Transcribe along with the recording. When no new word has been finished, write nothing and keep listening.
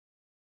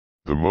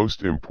The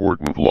most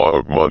important law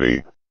of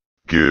money: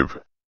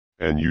 give,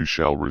 and you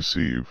shall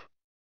receive.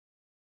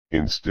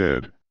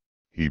 Instead,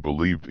 he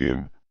believed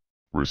in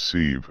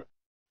receive,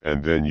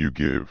 and then you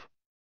give.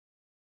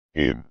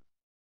 In.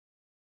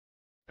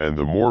 And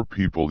the more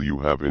people you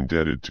have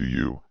indebted to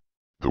you,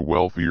 the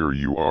wealthier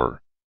you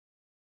are.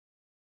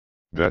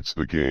 That's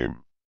the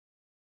game.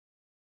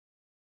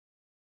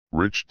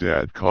 Rich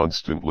Dad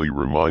constantly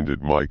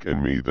reminded Mike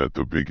and me that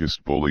the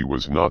biggest bully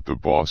was not the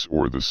boss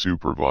or the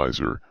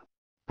supervisor,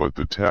 but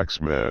the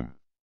tax man.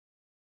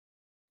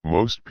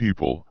 Most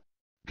people,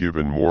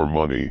 given more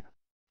money,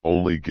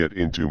 only get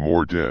into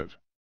more debt.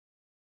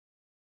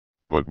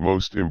 But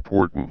most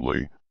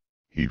importantly,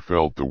 he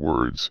felt the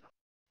words,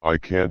 "I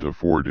can't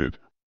afford it,"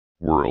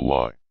 were a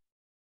lie.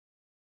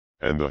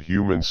 And the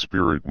human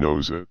spirit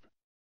knows it.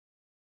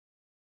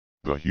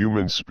 The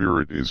human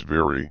spirit is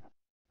very,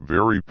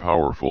 very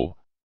powerful,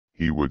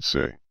 he would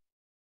say.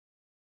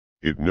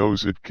 It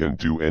knows it can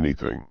do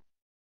anything.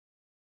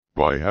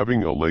 By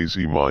having a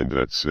lazy mind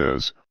that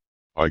says,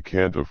 "I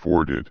can't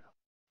afford it,"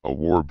 a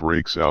war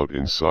breaks out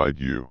inside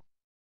you.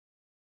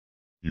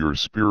 Your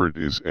spirit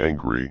is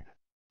angry,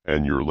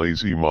 and your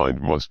lazy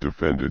mind must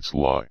defend its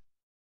lie.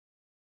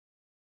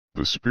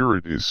 The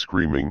spirit is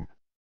screaming,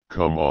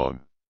 "Come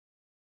on.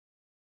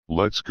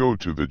 Let's go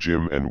to the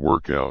gym and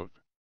work out."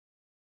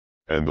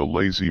 And the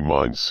lazy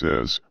mind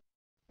says,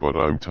 "But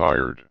I'm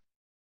tired.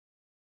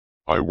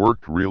 I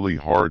worked really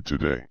hard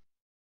today."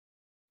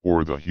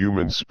 Or the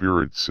human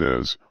spirit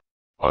says,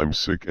 "I'm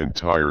sick and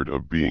tired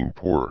of being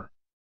poor.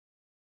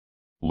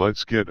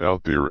 Let's get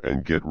out there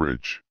and get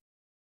rich."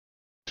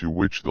 To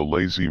which the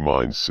lazy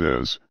mind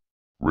says,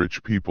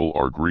 "Rich people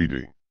are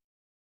greedy.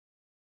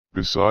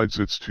 Besides,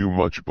 it's too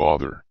much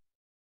bother.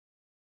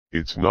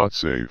 It's not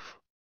safe.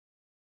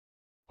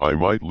 I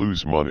might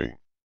lose money.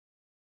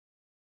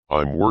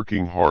 I'm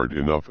working hard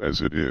enough as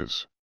it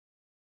is.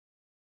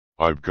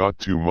 I've got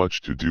too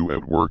much to do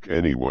at work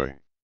anyway.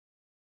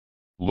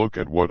 Look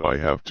at what I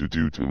have to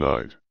do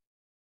tonight.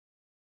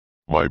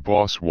 My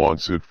boss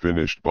wants it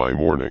finished by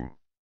morning.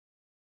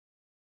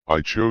 I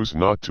chose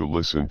not to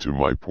listen to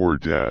my poor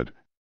dad,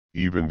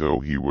 even though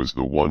he was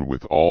the one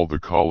with all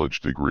the college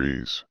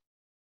degrees."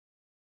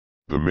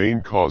 The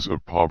main cause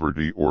of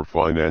poverty or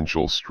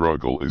financial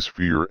struggle is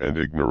fear and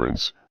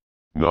ignorance,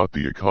 not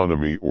the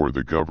economy or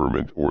the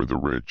government or the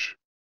rich.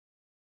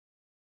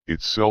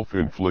 It's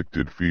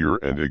self-inflicted fear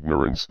and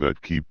ignorance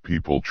that keep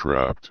people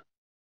trapped.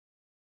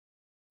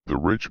 The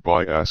rich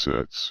buy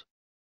assets.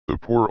 The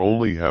poor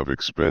only have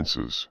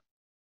expenses.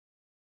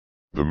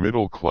 The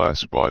middle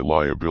class buy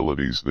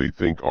liabilities they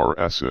think are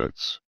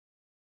assets.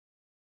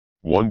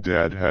 One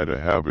dad had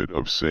a habit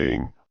of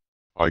saying,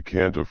 "I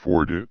can't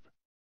afford it."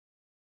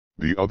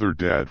 The other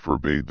dad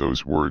forbade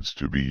those words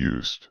to be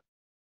used.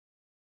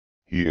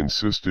 He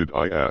insisted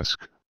I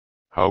ask,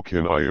 "How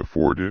can I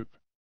afford it?"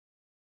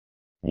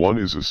 One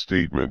is a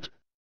statement,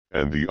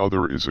 and the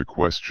other is a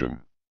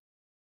question.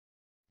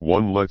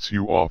 One lets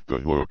you off the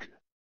hook,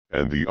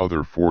 and the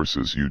other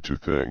forces you to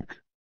think.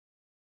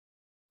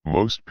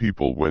 Most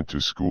people went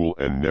to school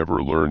and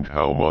never learned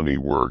how money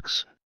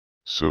works,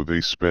 so they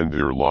spend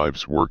their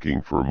lives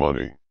working for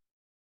money.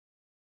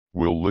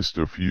 We'll list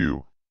a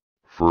few.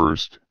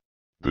 First,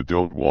 the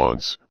don't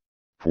wants,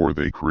 for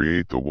they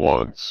create the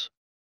wants.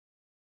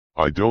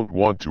 I don't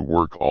want to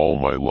work all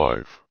my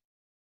life.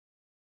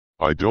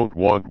 I don't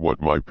want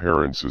what my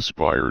parents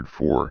aspired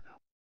for,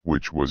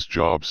 which was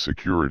job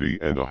security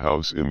and a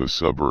house in the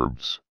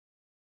suburbs.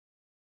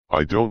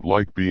 I don't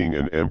like being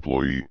an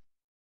employee.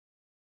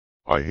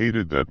 I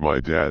hated that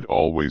my dad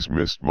always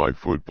missed my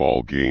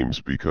football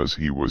games because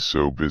he was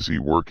so busy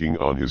working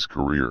on his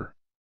career.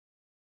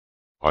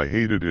 I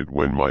hated it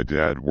when my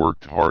dad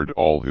worked hard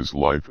all his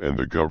life and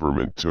the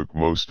government took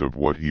most of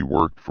what he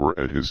worked for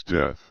at his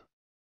death.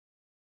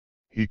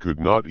 He could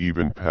not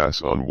even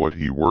pass on what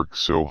he worked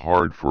so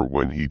hard for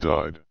when he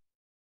died.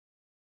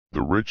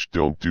 The rich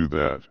don't do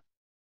that.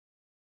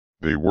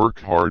 They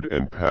work hard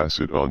and pass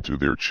it on to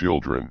their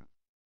children.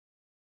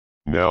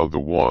 Now the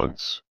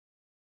wants.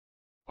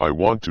 I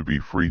want to be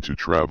free to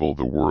travel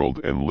the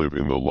world and live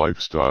in the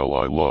lifestyle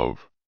I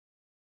love.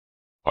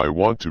 I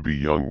want to be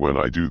young when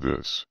I do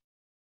this.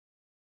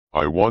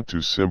 I want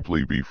to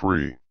simply be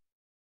free.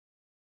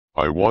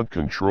 I want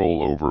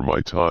control over my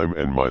time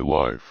and my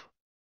life.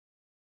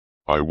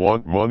 I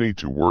want money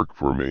to work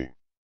for me.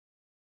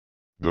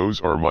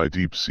 Those are my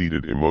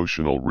deep-seated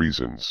emotional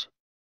reasons.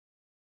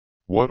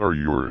 What are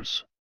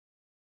yours?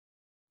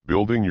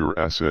 Building your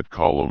asset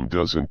column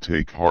doesn't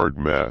take hard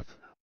math,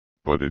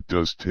 but it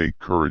does take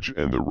courage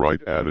and the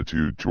right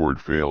attitude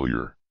toward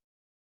failure.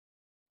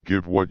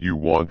 Give what you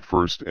want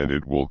first and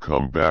it will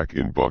come back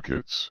in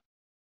buckets.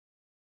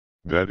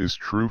 That is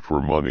true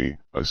for money,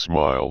 a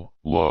smile,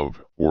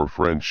 love, or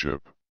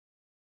friendship.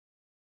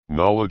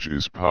 Knowledge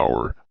is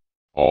power.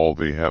 All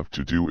they have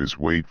to do is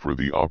wait for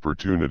the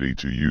opportunity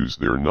to use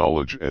their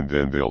knowledge and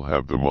then they'll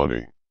have the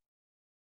money.